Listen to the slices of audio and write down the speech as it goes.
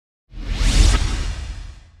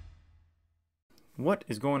What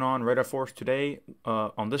is going on, Radar Force? Today,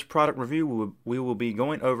 on this product review, we will be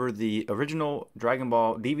going over the original Dragon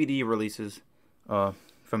Ball DVD releases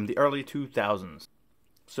from the early 2000s.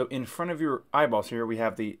 So in front of your eyeballs here, we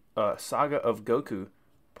have the Saga of Goku,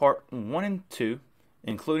 Part 1 and 2,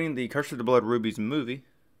 including the Curse of the Blood Rubies movie.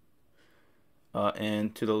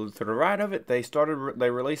 And to the right of it, they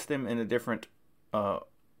released them in a different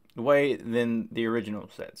way than the original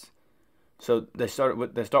sets. So they start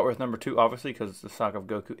with number 2, obviously, because the Saga of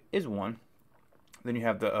Goku is 1. Then you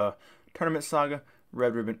have the Tournament Saga,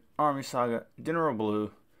 Red Ribbon Army Saga, General Blue,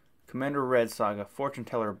 Commander Red Saga, Fortune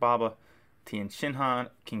Teller Baba, Tien Shinhan,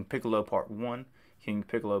 King Piccolo Part 1, King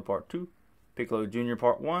Piccolo Part 2, Piccolo Jr.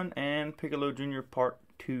 Part 1, and Piccolo Jr. Part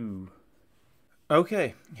 2.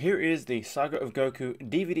 Okay, here is the Saga of Goku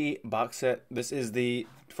DVD box set. This is the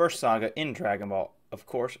first saga in Dragon Ball. Of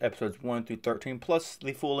course, episodes 1 through 13, plus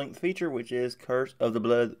the full-length feature, which is Curse of the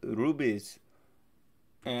Blood Rubies.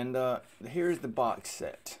 And here's the box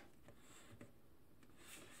set.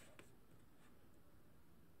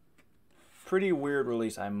 Pretty weird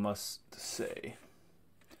release, I must say.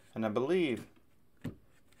 And I believe,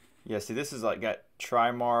 yeah, see, this is like got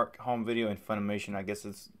Trimark, Home Video, and Funimation. I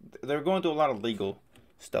guess they're going through a lot of legal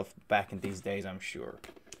stuff back in these days, I'm sure.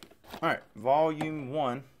 All right, Volume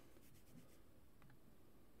 1.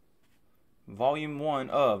 Volume 1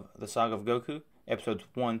 of the Saga of Goku, episodes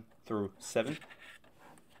 1 through 7.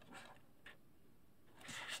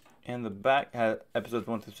 And the back has episodes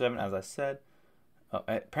 1 through 7, as I said.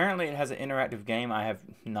 Apparently, it has an interactive game. I have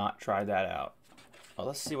not tried that out.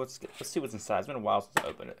 Let's see what's inside. It's been a while since I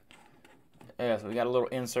opened it. Yeah, so we got a little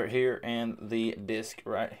insert here and the disc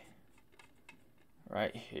right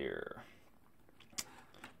here.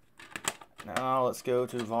 Now let's go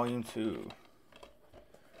to Volume 2.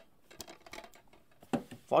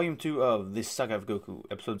 Volume 2 of the Saga of Goku,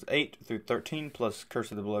 episodes 8 through 13, plus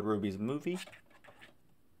Curse of the Blood Rubies movie.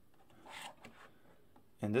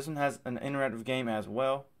 And this one has an interactive game as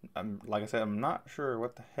well. Like I said, I'm not sure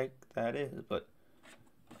what the heck that is, but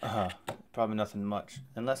probably nothing much.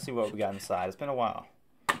 And let's see what we got inside. It's been a while.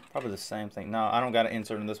 Probably the same thing. No, I don't got an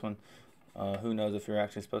insert in this one. Who knows if you're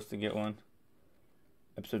actually supposed to get one.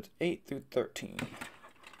 Episodes 8 through 13.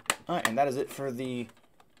 Alright, and that is it for the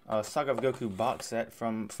Saga of Goku box set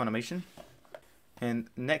from Funimation. And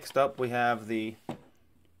next up we have the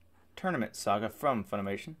Tournament Saga from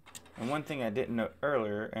Funimation. And one thing I didn't know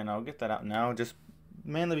earlier, and I'll get that out now, just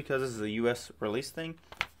mainly because this is a US release thing.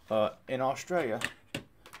 In Australia,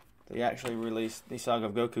 they actually released the Saga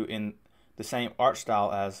of Goku in the same art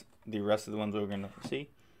style as the rest of the ones we're going to see.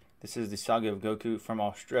 This is the Saga of Goku from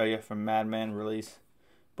Australia, from Madman release.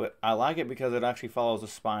 But I like it because it actually follows the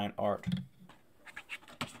spine art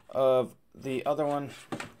of the other one,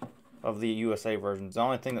 of the USA versions. The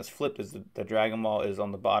only thing that's flipped is the Dragon Ball is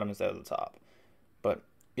on the bottom instead of the top. But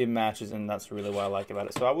it matches, and that's really what I like about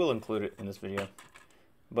it. So I will include it in this video.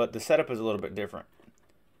 But the setup is a little bit different,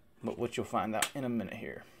 but which you'll find out in a minute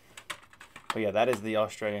here. But yeah, that is the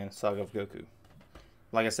Australian Saga of Goku.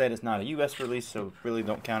 Like I said, it's not a US release, so really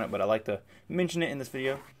don't count it, but I like to mention it in this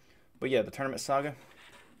video. But yeah, the Tournament Saga,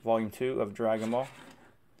 Volume 2 of Dragon Ball.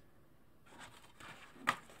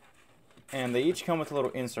 And they each come with a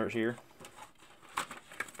little insert here,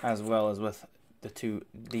 as well as with the 2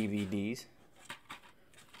 DVDs.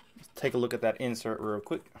 Let's take a look at that insert real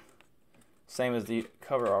quick. Same as the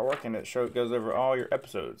cover artwork, and it goes over all your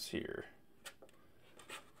episodes here.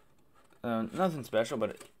 Nothing special,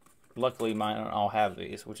 but luckily mine all have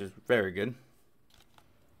these, which is very good.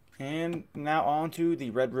 And now on to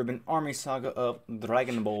the Red Ribbon Army Saga of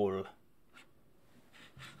Dragon Ball.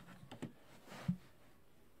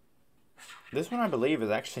 This one, I believe, is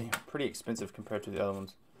actually pretty expensive compared to the other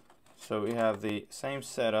ones. So we have the same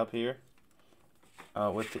setup here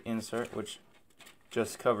with the insert, which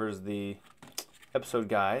just covers the episode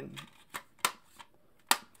guide.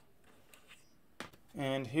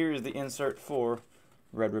 And here's the insert for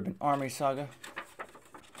Red Ribbon Army Saga.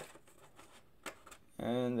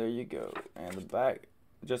 And there you go. And the back,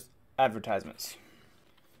 just advertisements.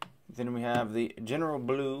 Then we have the General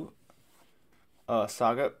Blue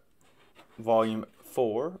Saga, Volume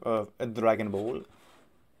 4 of Dragon Ball.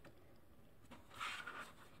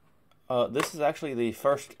 This is actually the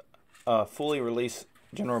first fully released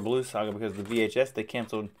General Blue Saga, because the VHS, they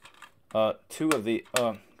canceled 2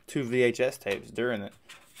 VHS tapes during it.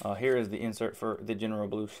 Here is the insert for the General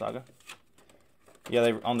Blue Saga.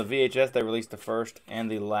 Yeah, on the VHS they released the first and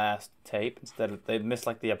the last tape instead of, they missed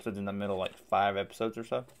like the episodes in the middle, like 5 episodes or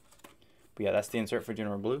so. But yeah, that's the insert for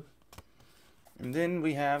General Blue. And then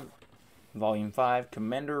we have Volume 5,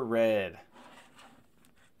 Commander Red.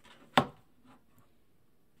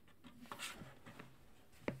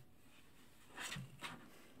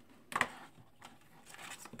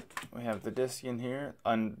 We have the disc in here,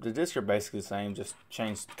 and the discs are basically the same, just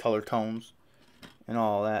changed color tones and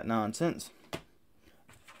all that nonsense.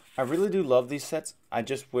 I really do love these sets. I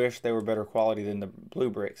just wish they were better quality than the blue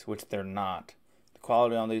bricks, which they're not. The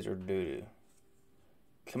quality on these are doo-doo.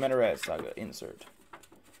 Kamen Red Saga insert.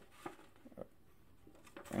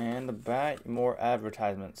 And the back, more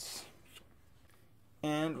advertisements.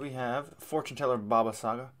 And we have Fortune Teller Baba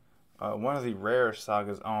Saga. One of the rarest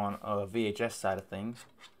sagas on VHS side of things,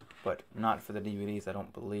 but not for the DVDs, I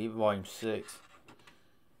don't believe. Volume 6.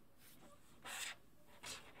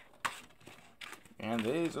 And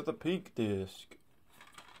these are the pink disc.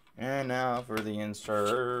 And now for the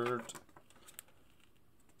insert.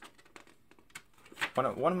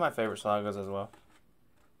 One of my favorite sagas as well.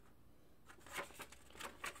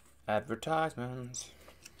 Advertisements.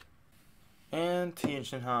 And Tien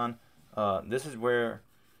Shinhan. This is where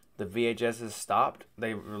the VHSs stopped.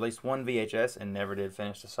 They released one VHS and never did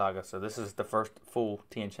finish the saga. So this is the first full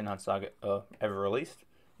Tien Shinhan saga ever released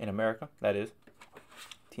in America. That is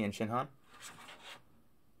Tien Shinhan.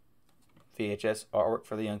 VHS artwork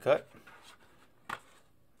for the uncut.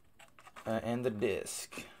 And the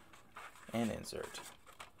disc. And insert.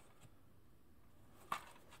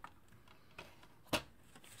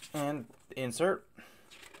 And insert.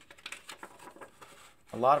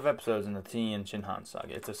 A lot of episodes in the Tien Shinhan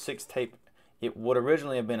saga. It's a 6-tape. It would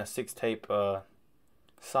originally have been a 6-tape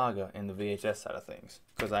saga in the VHS side of things,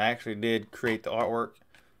 because I actually did create the artwork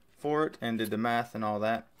for it and did the math and all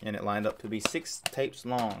that, and it lined up to be 6 tapes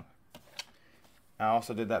long. I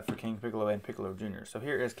also did that for King Piccolo and Piccolo Jr. So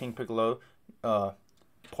here is King Piccolo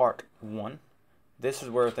Part 1. This is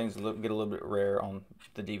where things get a little bit rare on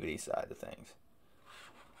the DVD side of things.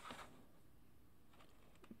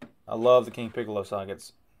 I love the King Piccolo saga.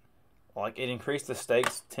 It's like it increased the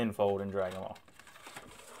stakes tenfold in Dragon Ball.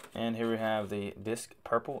 And here we have the disc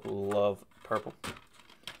purple. Love purple.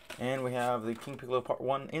 And we have the King Piccolo Part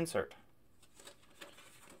 1 insert.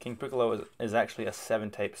 King Piccolo is actually a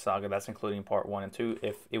 7-tape saga. That's including Part 1 and 2.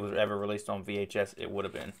 If it was ever released on VHS, it would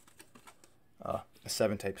have been a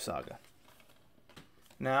 7-tape saga.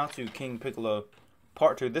 Now to King Piccolo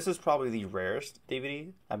Part 2. This is probably the rarest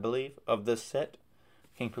DVD, I believe, of this set.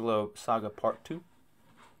 King Piccolo Saga Part 2.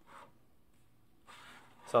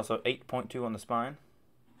 It's also 8.2 on the spine.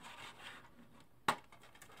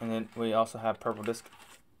 And then we also have purple disc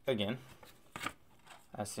again,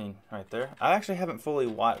 as seen right there. I actually haven't fully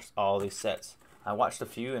watched all these sets. I watched a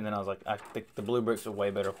few and then I was like, I think the blue bricks are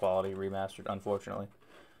way better quality remastered, unfortunately.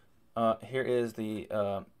 Here is the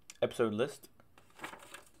episode list.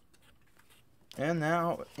 And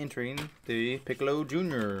now entering the Piccolo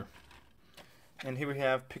Jr. And here we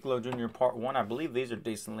have Piccolo Jr. Part 1. I believe these are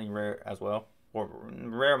decently rare as well. Or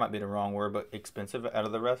rare might be the wrong word, but expensive out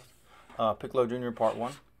of the rest. Piccolo Jr. Part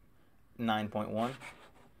 1, 9.1.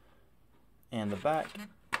 And the back.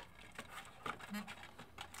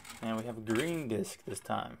 And we have a green disc this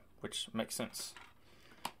time, which makes sense.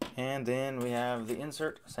 And then we have the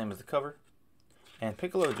insert, same as the cover. And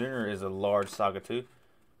Piccolo Jr. is a large saga too.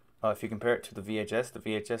 If you compare it to the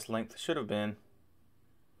VHS length should have been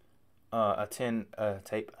a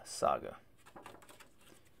 10-tape saga.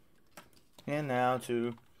 And now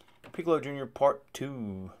to Piccolo Jr. Part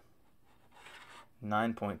 2,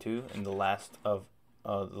 9.2, in the last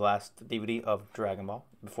DVD of Dragon Ball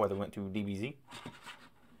before they went to DBZ.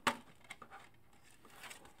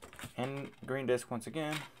 And green disc once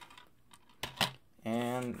again.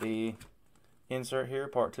 And the insert here,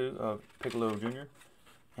 Part 2 of Piccolo Jr.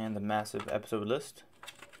 And the massive episode list.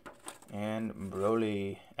 And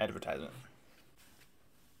Broly advertisement.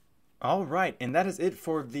 Alright, and that is it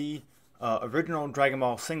for the original Dragon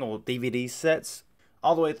Ball single DVD sets.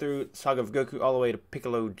 All the way through Saga of Goku, all the way to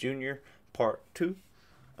Piccolo Jr. Part 2.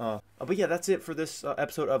 But yeah, that's it for this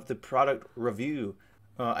episode of the product review.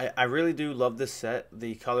 I really do love this set.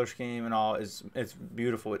 The color scheme and all it's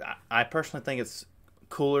beautiful. I personally think it's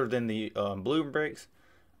cooler than the blue bricks.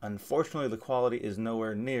 Unfortunately, the quality is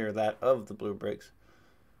nowhere near that of the blue bricks.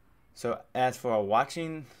 So as for a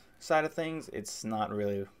watching side of things, it's not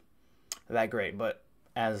really that great. But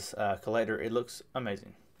as a collector, it looks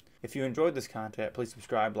amazing. If you enjoyed this content, please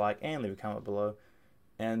subscribe, like, and leave a comment below.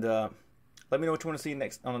 And let me know what you want to see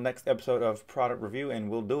next on the next episode of Product Review, and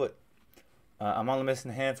we'll do it. I'm only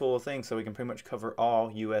missing a handful of things, so we can pretty much cover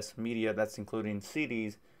all U.S. media. That's including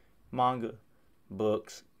CDs, manga,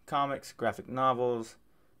 books, comics, graphic novels,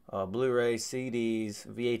 Blu-ray, CDs,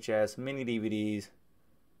 VHS, mini DVDs,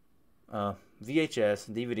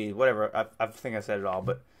 VHS, DVDs, whatever. I think I said it all.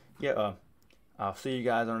 But yeah, I'll see you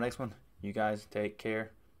guys on the next one. You guys take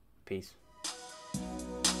care. Peace.